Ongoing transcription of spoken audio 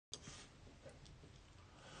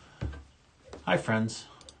Hi, friends.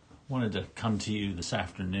 Wanted to come to you this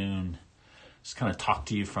afternoon, just kind of talk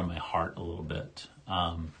to you from my heart a little bit.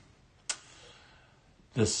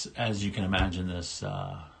 This, as you can imagine, this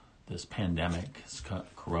pandemic, this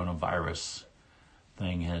coronavirus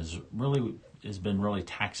thing has been really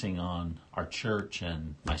taxing on our church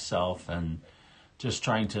and myself, and just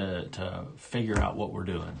trying to figure out what we're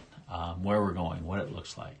doing, where we're going, what it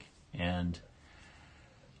looks like, and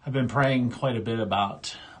I've been praying quite a bit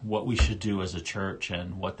about what we should do as a church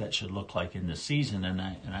and what that should look like in this season. And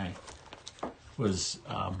I was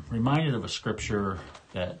reminded of a scripture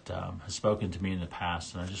that has spoken to me in the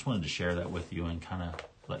past, and I just wanted to share that with you and kind of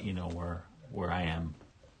let you know where I am.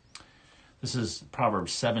 This is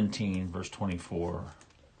Proverbs 17, verse 24.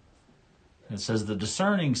 It says, "The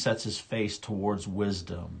discerning sets his face towards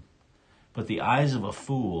wisdom, but the eyes of a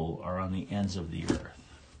fool are on the ends of the earth."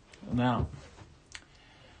 Now,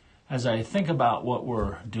 as I think about what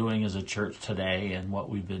we're doing as a church today and what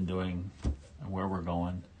we've been doing and where we're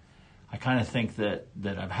going, I kind of think that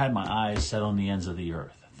I've had my eyes set on the ends of the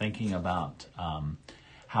earth, thinking about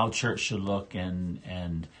how church should look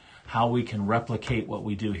and how we can replicate what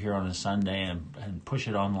we do here on a Sunday and push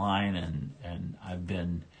it online. And I've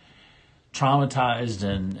been traumatized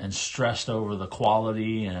and stressed over the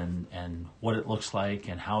quality and what it looks like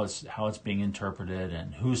and how it's being interpreted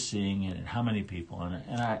and who's seeing it and how many people.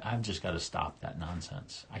 And I've just got to stop that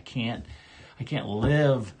nonsense. I can't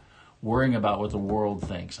live worrying about what the world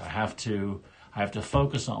thinks. I have to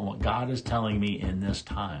focus on what God is telling me in this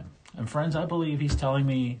time. And friends, I believe He's telling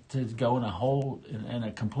me to go in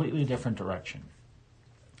a completely different direction.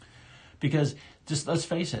 Because just let's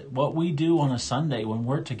face it, what we do on a Sunday when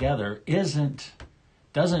we're together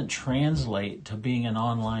doesn't translate to being an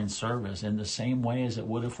online service in the same way as it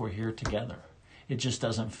would if we're here together. It just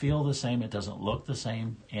doesn't feel the same. It doesn't look the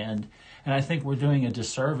same. And I think we're doing a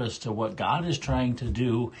disservice to what God is trying to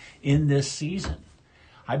do in this season.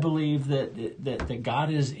 I believe that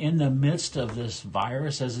God is in the midst of this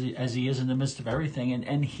virus as he is in the midst of everything,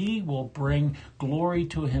 and He will bring glory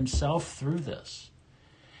to Himself through this.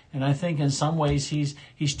 And I think in some ways he's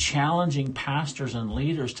challenging pastors and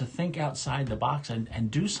leaders to think outside the box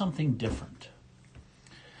and do something different.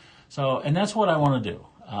 So, and that's what I want to do.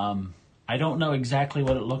 I don't know exactly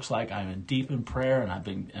what it looks like. I'm deep in prayer, and I've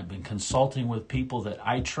been consulting with people that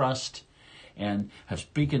I trust and have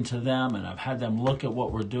spoken to them, and I've had them look at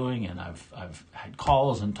what we're doing, and I've had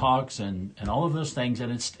calls and talks and all of those things,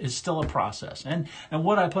 and it's still a process. And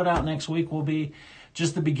what I put out next week will be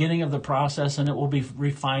just the beginning of the process, and it will be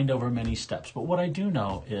refined over many steps. But what I do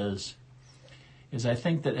know is I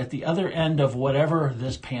think that at the other end of whatever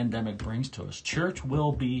this pandemic brings to us, church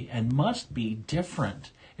will be and must be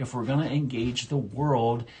different if we're going to engage the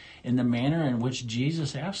world in the manner in which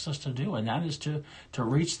Jesus asked us to do, and that is to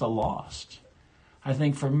reach the lost. I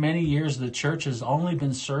think for many years the church has only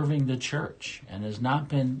been serving the church and has not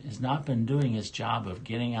been doing its job of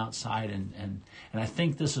getting outside, and I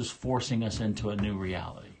think this is forcing us into a new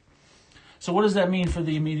reality. So what does that mean for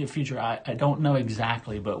the immediate future? I don't know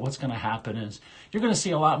exactly, but what's going to happen is you're going to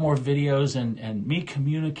see a lot more videos and me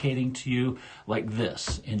communicating to you like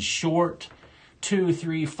this in short 2,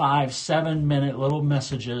 3, 5, 7-minute little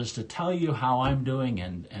messages to tell you how I'm doing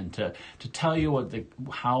and to tell you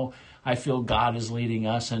how I feel God is leading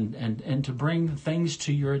us and to bring things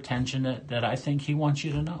to your attention that I think He wants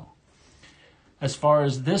you to know. As far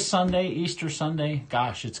as this Sunday, Easter Sunday,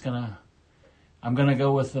 gosh, I'm gonna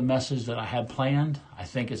go with the message that I had planned. I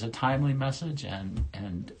think it's a timely message,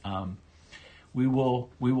 and we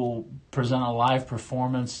will present a live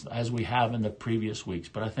performance as we have in the previous weeks.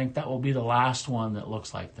 But I think that will be the last one that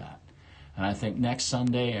looks like that. And I think next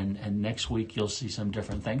Sunday and next week you'll see some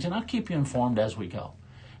different things, and I'll keep you informed as we go.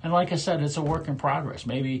 And like I said, it's a work in progress.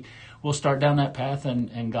 Maybe we'll start down that path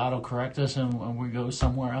and God will correct us and we go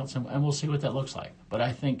somewhere else and we'll see what that looks like. But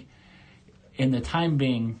I think in the time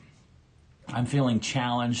being, I'm feeling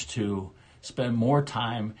challenged to spend more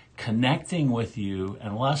time connecting with you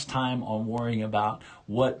and less time on worrying about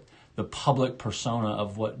what the public persona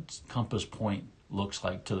of what Compass Point looks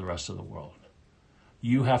like to the rest of the world.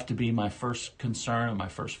 You have to be my first concern and my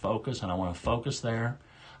first focus, and I want to focus there.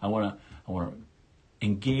 I want to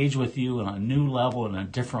engage with you on a new level in a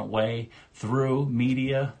different way through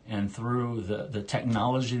media and through the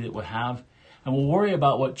technology that we have. And we'll worry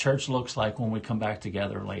about what church looks like when we come back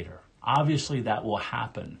together later. Obviously, that will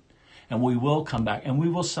happen. And we will come back and we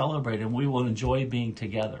will celebrate and we will enjoy being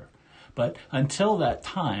together. But until that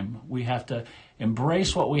time, we have to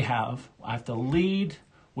embrace what we have. I have to lead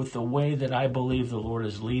with the way that I believe the Lord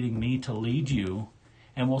is leading me to lead you.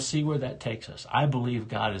 And we'll see where that takes us. I believe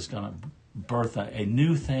God is going to birth a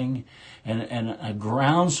new thing and a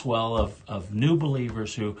groundswell of new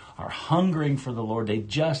believers who are hungering for the Lord. They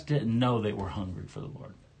just didn't know they were hungry for the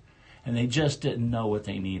Lord. And they just didn't know what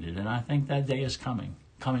they needed. And I think that day is coming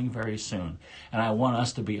very soon. And I want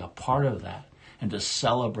us to be a part of that and to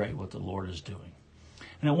celebrate what the Lord is doing.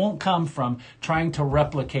 And it won't come from trying to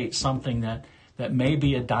replicate something that may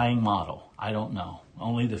be a dying model. I don't know.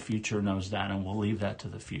 Only the future knows that, and we'll leave that to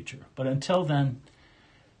the future. But until then,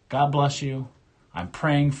 God bless you. I'm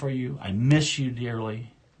praying for you. I miss you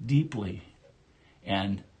dearly, deeply.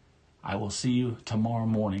 And I will see you tomorrow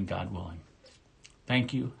morning, God willing.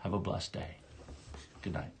 Thank you. Have a blessed day.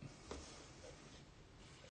 Good night.